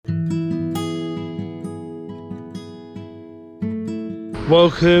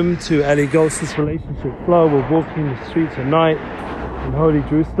Welcome to Ellie Goldson's Relationship Flow. We're walking the streets at night in Holy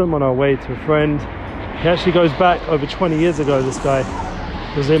Jerusalem on our way to a friend. He actually goes back over 20 years ago. This guy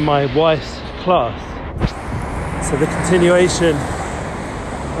was in my wife's class. So the continuation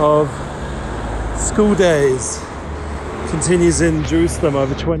of school days continues in Jerusalem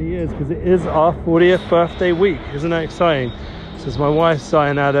over 20 years because it is our 40th birthday week. Isn't that exciting? So it's my wife,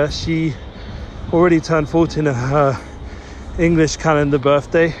 Sayonara. She already turned 14 of her English calendar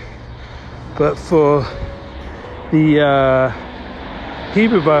birthday, but for the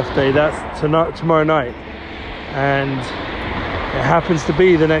Hebrew birthday, that's tomorrow night, and it happens to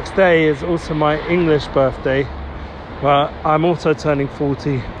be the next day is also my English birthday, but I'm also turning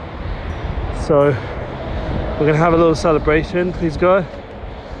 40, so we're gonna have a little celebration, please God,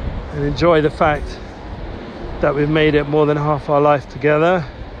 and enjoy the fact that we've made it more than half our life together,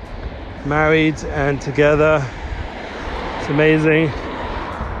 married and together. It's amazing,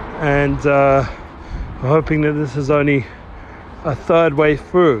 and we're hoping that this is only a third way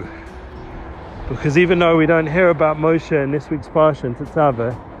through, because even though we don't hear about Moshe in this week's Parsha,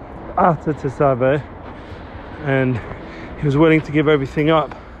 after Tetzaveh, and he was willing to give everything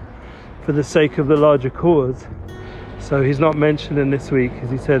up for the sake of the larger cause, so he's not mentioned in this week, as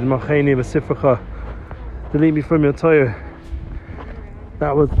he said, Macheni v'sifracha, delete me from your Torah.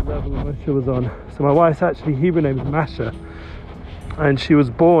 That was the level Moshe was on. So my wife's actually Hebrew name is Masha, and she was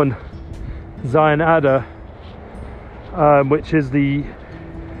born Zion Adar, which is the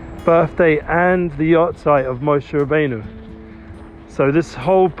birthday and the yahrzeit of Moshe Rabbeinu. So this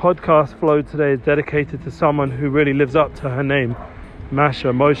whole podcast flow today is dedicated to someone who really lives up to her name, Masha,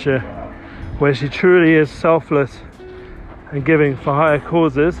 Moshe, where she truly is selfless and giving for higher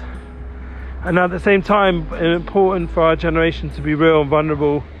causes. And at the same time, it's important for our generation to be real and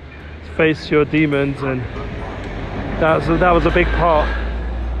vulnerable, to face your demons, and that was a big part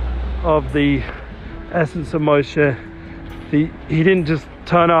of the essence of Moshe. He didn't just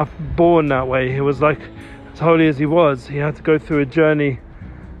turn up born that way. He was like, as holy as he was, he had to go through a journey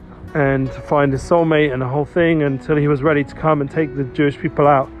and to find his soulmate and the whole thing until he was ready to come and take the Jewish people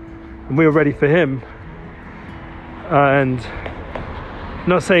out, and we were ready for him. And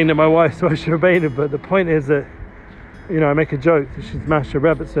not saying that my wife's Moshe Rabbeinu, but the point is that, you know, I make a joke that she's Masha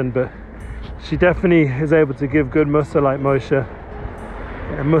Rebbetzin, but she definitely is able to give good Musa like Moshe.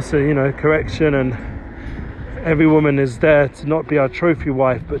 And Musa, you know, correction, and every woman is there to not be our trophy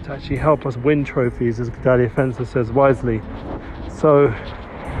wife, but to actually help us win trophies, as Gedalia Fencer says wisely. So,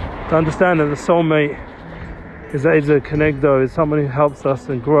 to understand that the soulmate is Eiza Kenegdo, is someone who helps us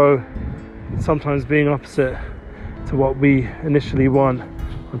and grow, and sometimes being opposite to what we initially want,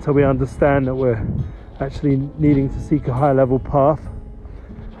 until we understand that we're actually needing to seek a high level path.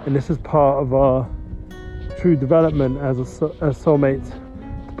 And this is part of our true development as a soulmate,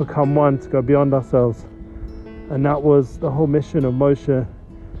 to become one, to go beyond ourselves. And that was the whole mission of Moshe.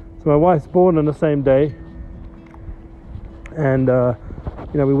 So my wife's born on the same day, and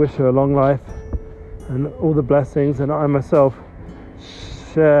you know, we wish her a long life and all the blessings. And I myself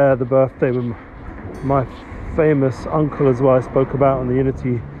share the birthday with my famous uncle as well. I spoke about on the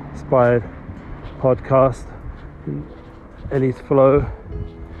Unity Inspired podcast, Ellie's Flow,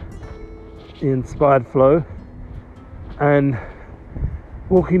 the Inspired Flow. And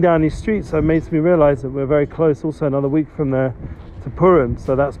walking down these streets, it makes me realize that we're very close, also another week from there, to Purim.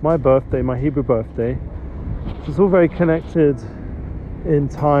 So that's my birthday, my Hebrew birthday. It's all very connected in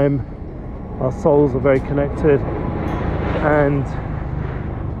time. Our souls are very connected, and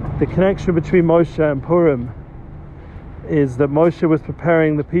the connection between Moshe and Purim is that Moshe was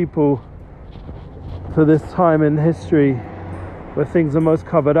preparing the people for this time in history where things are most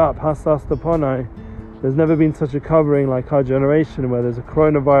covered up. Hasas Taponai. There's never been such a covering like our generation, where there's a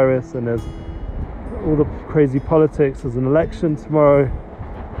coronavirus and there's all the crazy politics. There's an election tomorrow,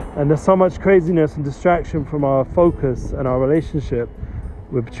 and there's so much craziness and distraction from our focus and our relationship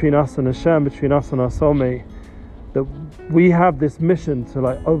between us and Hashem, between us and our soulmate, that we have this mission to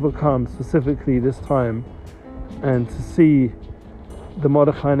like overcome specifically this time, and to see the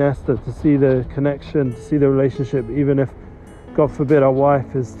Mordechai and Esther, to see the connection, to see the relationship, even if, God forbid, our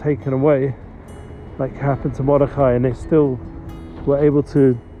wife is taken away, like happened to Mordechai, and they still were able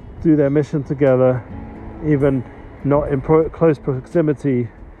to do their mission together, even not in close proximity,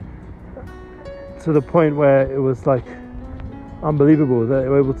 to the point where it was like unbelievable that they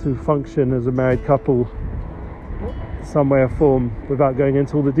were able to function as a married couple some way or form, without going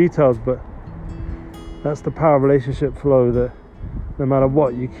into all the details. But that's the power of relationship flow, that no matter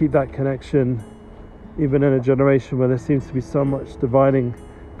what, you keep that connection, even in a generation where there seems to be so much dividing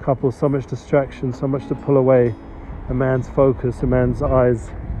couples, so much distraction, so much to pull away. a man's focus, a man's eyes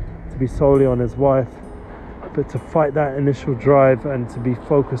to be solely on his wife, but to fight that initial drive and to be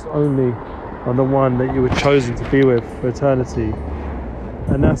focused only on the one that you were chosen to be with for eternity.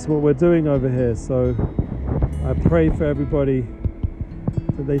 And that's what we're doing over here. So I pray for everybody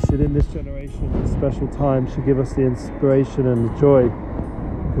that they should, in this generation, this special time, should give us the inspiration and the joy,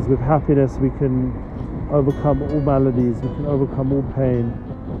 because with happiness we can overcome all maladies, we can overcome all pain.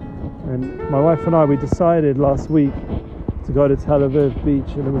 And my wife and I, we decided last week to go to Tel Aviv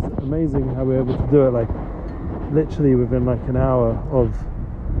beach, and it was amazing how we were able to do it, like literally within like an hour of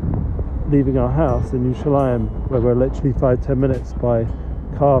leaving our house in Yerushalayim, where we're literally 5-10 minutes by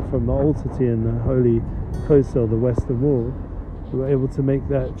car from the Old City and the Holy Kosel, the Western Wall. We were able to make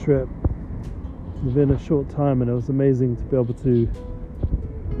that trip within a short time, and it was amazing to be able to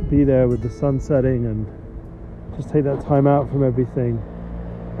be there with the sun setting and just take that time out from everything.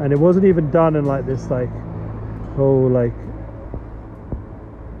 And it wasn't even done in like this like whole like,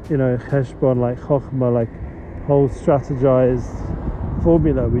 you know, cheshbon, like chokhmah, like whole strategized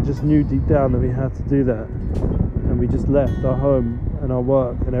formula. We just knew deep down that we had to do that, and we just left our home and our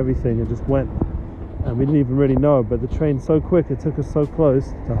work and everything and just went. And we didn't even really know, but the train's so quick, it took us so close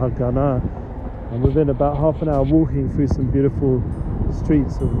to Hagana, and within about half an hour walking through some beautiful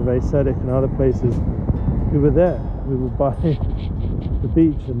streets of Neve Tzedek and other places, we were there. We were by the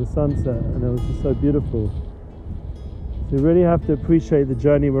beach and the sunset, and it was just so beautiful. So we really have to appreciate the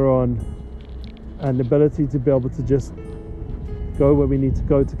journey we're on and the ability to be able to just go where we need to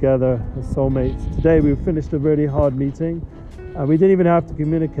go together as soulmates. Today we finished a really hard meeting, and we didn't even have to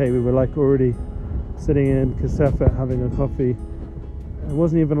communicate. We were like already sitting in Kasefet having a coffee. It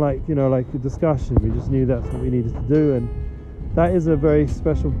wasn't even like, you know, like a discussion. We just knew that's what we needed to do, and that is a very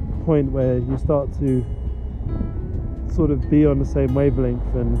special point where you start to sort of be on the same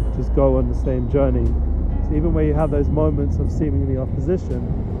wavelength and just go on the same journey. So even where you have those moments of seemingly opposition,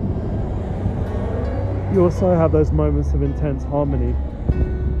 you also have those moments of intense harmony.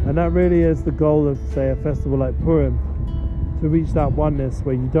 And that really is the goal of, say, a festival like Purim, to reach that oneness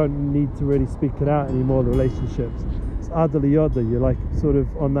where you don't need to really speak it out anymore, the relationships. It's Adal Yoda, you're like sort of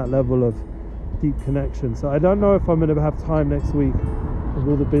on that level of deep connection. So I don't know if I'm going to have time next week with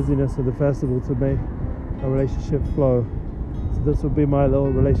all the busyness of the festival to make a relationship flow. So this will be my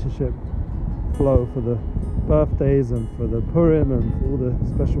little relationship flow for the birthdays and for the Purim and for all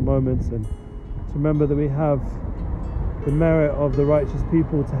the special moments, and to remember that we have the merit of the righteous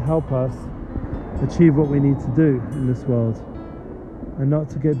people to help us achieve what we need to do in this world, and not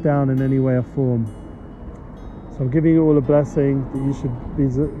to get down in any way or form. So I'm giving you all a blessing that you should be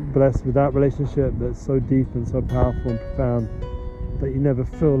blessed with that relationship that's so deep and so powerful and profound that you never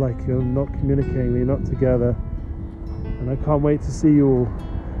feel like you're not communicating, you're not together. And I can't wait to see you all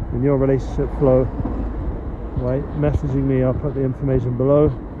in your relationship flow. Right, messaging me, I'll put the information below,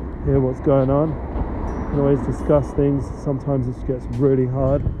 hear what's going on. You can always discuss things. Sometimes it gets really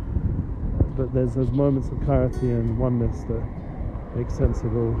hard, but there's those moments of clarity and oneness that make sense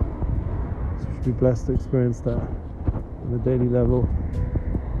of it all. So we should be blessed to experience that on a daily level,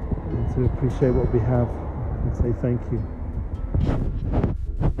 and to appreciate what we have and say thank you.